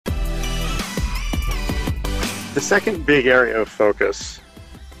The second big area of focus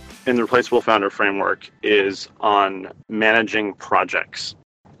in the Replaceable Founder framework is on managing projects.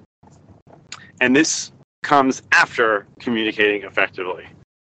 And this comes after communicating effectively,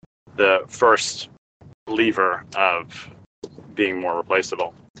 the first lever of being more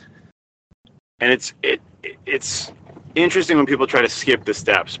replaceable. And it's interesting when people try to skip the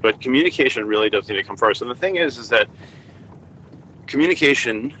steps, but communication really does need to come first. And the thing is that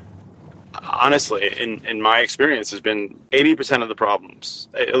communication, honestly, in my experience, has been 80% of the problems,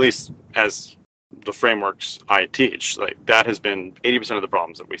 at least as the frameworks I teach. Like, that has been 80% of the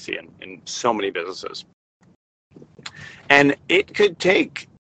problems that we see in so many businesses. And it could take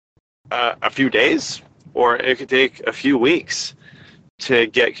a few days, or it could take a few weeks to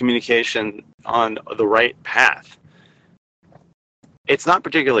get communication on the right path. It's not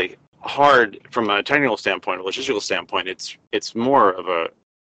particularly hard from a technical standpoint, a logistical standpoint. It's more of a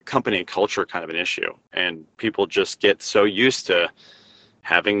company culture kind of an issue, and people just get so used to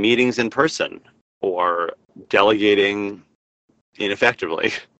having meetings in person or delegating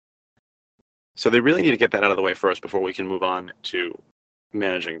ineffectively. So they really need to get that out of the way first before we can move on to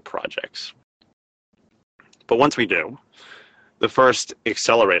managing projects. But once we do, the first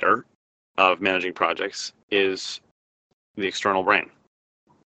accelerator of managing projects is the external brain.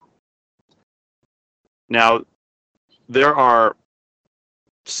 Now, there are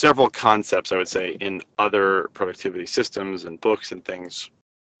several concepts, I would say, in other productivity systems and books and things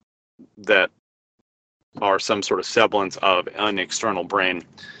that are some sort of semblance of an external brain.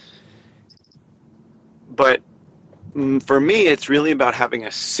 But for me, it's really about having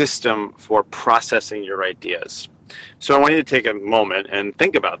a system for processing your ideas. So I want you to take a moment and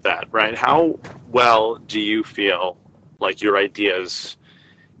think about that, right? How well do you feel like your ideas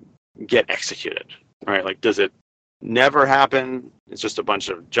get executed, right? Like, does it never happen? It's just a bunch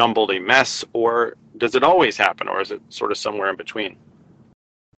of jumbled mess, or does it always happen, or is it sort of somewhere in between?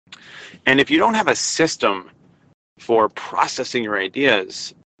 And if you don't have a system for processing your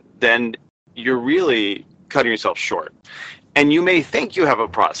ideas, then you're really cutting yourself short. And you may think you have a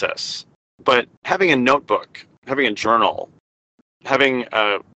process, but having a notebook, having a journal, having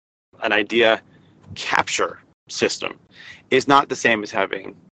an idea capture system is not the same as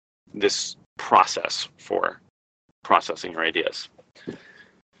having this process for processing your ideas.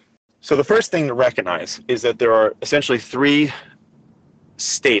 So the first thing to recognize is that there are essentially three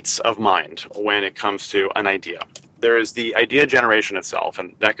states of mind when it comes to an idea. There is the idea generation itself,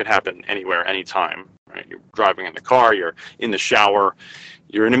 and that could happen anywhere, anytime. Right? You're driving in the car, you're in the shower,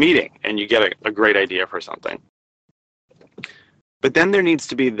 you're in a meeting, and you get a great idea for something. But then there needs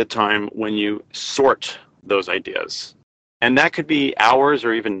to be the time when you sort those ideas. And that could be hours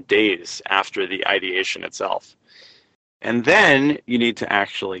or even days after the ideation itself. And then you need to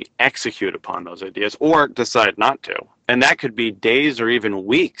actually execute upon those ideas or decide not to. And that could be days or even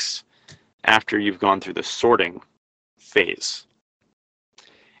weeks after you've gone through the sorting phase.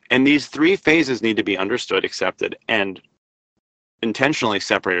 And these three phases need to be understood, accepted, and intentionally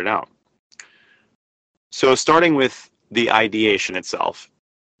separated out. So starting with the ideation itself,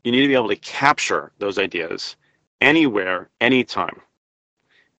 you need to be able to capture those ideas anywhere, anytime,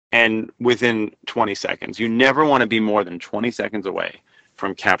 and within 20 seconds. You never want to be more than 20 seconds away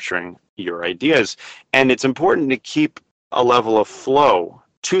from capturing your ideas. And it's important to keep a level of flow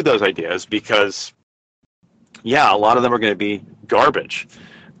to those ideas because, yeah, a lot of them are going to be garbage.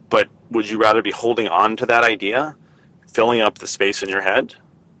 But would you rather be holding on to that idea, filling up the space in your head,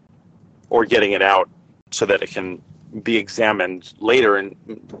 or getting it out so that it can be examined later and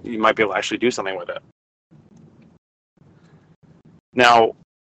you might be able to actually do something with it? Now,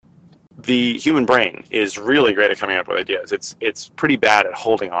 the human brain is really great at coming up with ideas. It's pretty bad at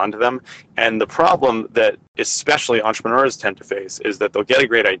holding on to them. And the problem that especially entrepreneurs tend to face is that they'll get a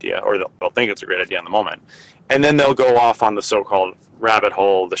great idea, or they'll think it's a great idea in the moment, and then they'll go off on the so-called rabbit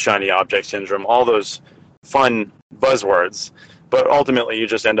hole, the shiny object syndrome, all those fun buzzwords. But ultimately, you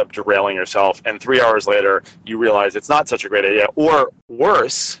just end up derailing yourself. And 3 hours later, you realize it's not such a great idea. Or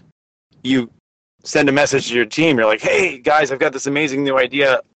worse, you send a message to your team. You're like, hey, guys, I've got this amazing new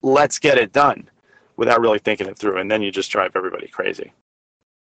idea. Let's get it done, without really thinking it through. And then you just drive everybody crazy.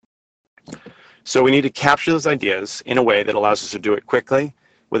 So we need to capture those ideas in a way that allows us to do it quickly,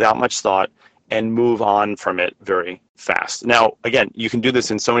 without much thought, and move on from it very fast. Now, again, you can do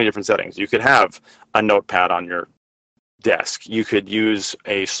this in so many different settings. You could have a notepad on your desk. You could use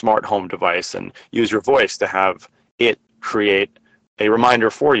a smart home device and use your voice to have it create a reminder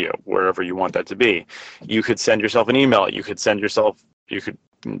for you wherever you want that to be. You could send yourself an email. You could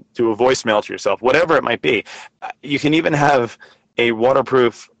do a voicemail to yourself, whatever it might be. You can even have a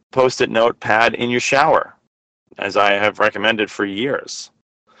waterproof Post-it note pad in your shower as I have recommended for years,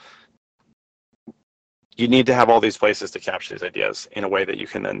 you need to have all these places to capture these ideas in a way that you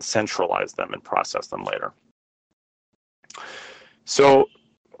can then centralize them and process them later. So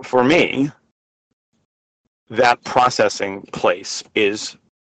for me, that processing place is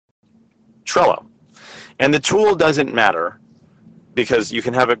Trello. And the tool doesn't matter because you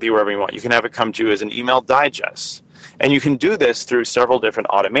can have it be wherever you want. You can have it come to you as an email digest. And you can do this through several different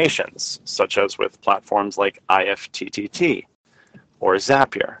automations, such as with platforms like IFTTT or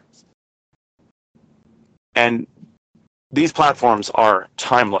Zapier. And these platforms are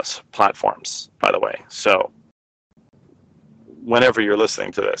timeless platforms, by the way. So whenever you're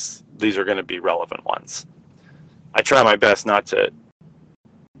listening to this, these are going to be relevant ones. I try my best not to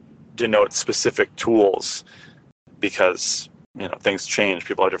denote specific tools because, you know, things change,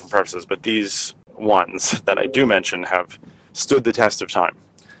 people have different preferences, but these ones that I do mention have stood the test of time.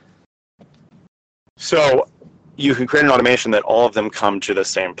 So you can create an automation that all of them come to the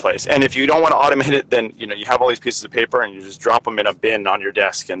same place. And if you don't want to automate it, then you have all these pieces of paper and you just drop them in a bin on your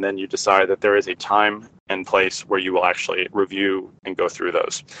desk, and then you decide that there is a time and place where you will actually review and go through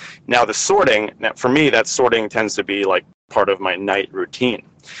those. Now the sorting, for me, that sorting tends to be like part of my night routine,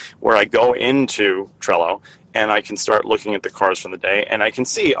 where I go into Trello and I can start looking at the cards from the day, and I can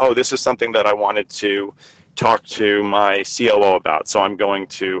see, oh, this is something that I wanted to talk to my COO about, so I'm going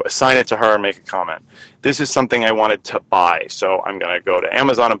to assign it to her and make a comment. This is something I wanted to buy, so I'm going to go to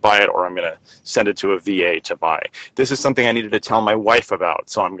Amazon and buy it, or I'm going to send it to a VA to buy. This is something I needed to tell my wife about,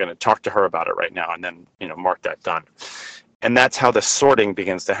 so I'm going to talk to her about it right now, and then mark that done. And that's how the sorting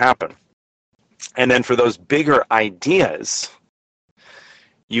begins to happen. And then for those bigger ideas,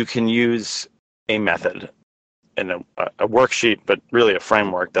 you can use a method and a worksheet, but really a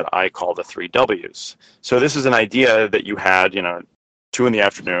framework that I call the 3 Ws. So this is an idea that you had, 2 in the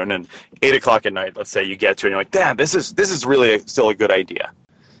afternoon and 8 o'clock at night, let's say you get to it and you're like, damn, this is really still a good idea.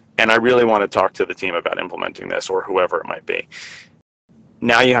 And I really want to talk to the team about implementing this, or whoever it might be.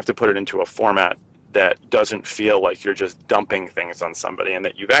 Now you have to put it into a format that doesn't feel like you're just dumping things on somebody, and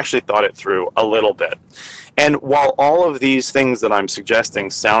that you've actually thought it through a little bit. And while all of these things that I'm suggesting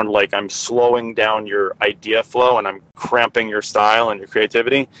sound like I'm slowing down your idea flow and I'm cramping your style and your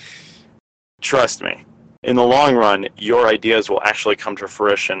creativity, trust me, in the long run, your ideas will actually come to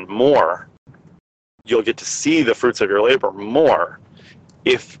fruition more. You'll get to see the fruits of your labor more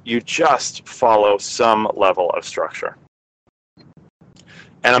if you just follow some level of structure.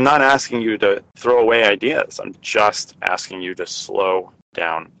 And I'm not asking you to throw away ideas. I'm just asking you to slow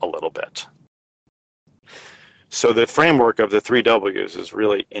down a little bit. So the framework of the 3 Ws is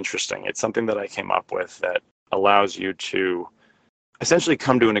really interesting. It's something that I came up with that allows you to essentially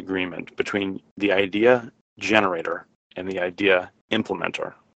come to an agreement between the idea generator and the idea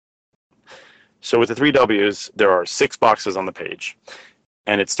implementer. So with the 3 Ws, there are 6 boxes on the page.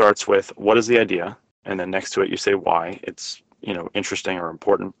 And it starts with, what is the idea? And then next to it, you say why it's interesting or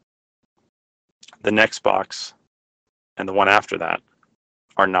important. The next box and the one after that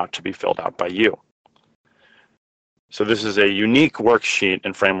are not to be filled out by you. So this is a unique worksheet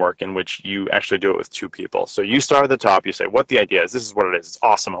and framework in which you actually do it with 2 people. So you start at the top, you say what the idea is, this is what it is, it's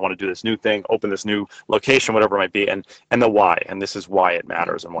awesome, I want to do this new thing, open this new location, whatever it might be, and the why, and this is why it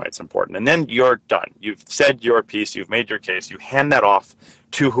matters and why it's important. And then you're done. You've said your piece, you've made your case, you hand that off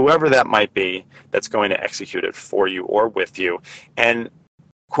to whoever that might be that's going to execute it for you or with you. And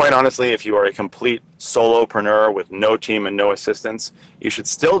quite honestly, if you are a complete solopreneur with no team and no assistants, you should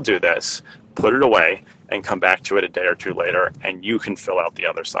still do this, put it away, and come back to it a day or 2 later, and you can fill out the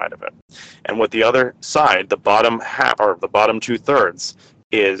other side of it. And what the other side, the bottom half, or the bottom 2/3,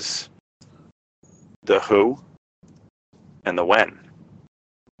 is the who and the when.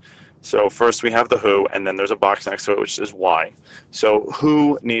 So first we have the who, and then there's a box next to it which is why. So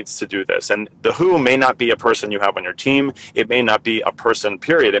who needs to do this? And the who may not be a person you have on your team. It may not be a person,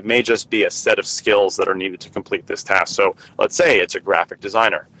 period. It may just be a set of skills that are needed to complete this task. So let's say it's a graphic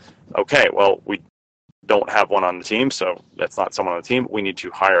designer. Okay, well, we don't have one on the team, so that's not someone on the team. We need to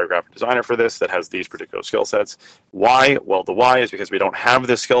hire a graphic designer for this that has these particular skill sets. Why? Well, the why is because we don't have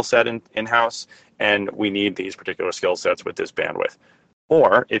this skill set in-house, and we need these particular skill sets with this bandwidth.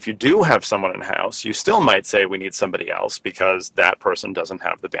 Or if you do have someone in-house, you still might say we need somebody else because that person doesn't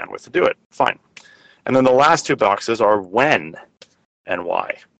have the bandwidth to do it. Fine. And then the last 2 boxes are when and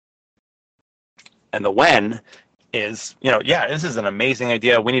why. And the when is, yeah, this is an amazing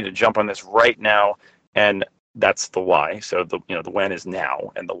idea. We need to jump on this right now. And that's the why. So the when is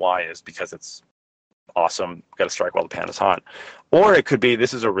now, and the why is because it's awesome. Got to strike while the pan is hot. Or it could be,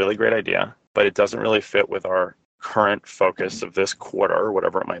 this is a really great idea, but it doesn't really fit with our current focus of this quarter or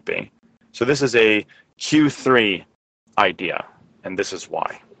whatever it might be. So this is a Q3 idea, and this is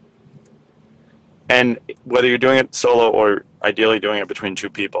why. And whether you're doing it solo or ideally doing it between two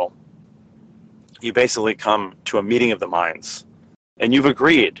people, you basically come to a meeting of the minds, and you've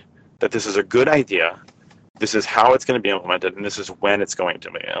agreed that this is a good idea, this is how it's going to be implemented, and this is when it's going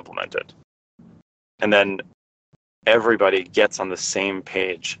to be implemented. And then everybody gets on the same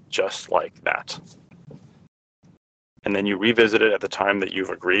page just like that. And then you revisit it at the time that you've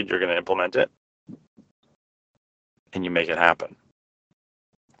agreed you're going to implement it, and you make it happen.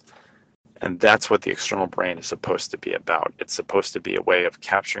 And that's what the external brain is supposed to be about. It's supposed to be a way of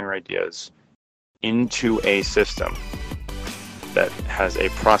capturing your ideas into a system that has a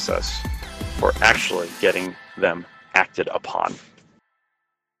process for actually getting them acted upon.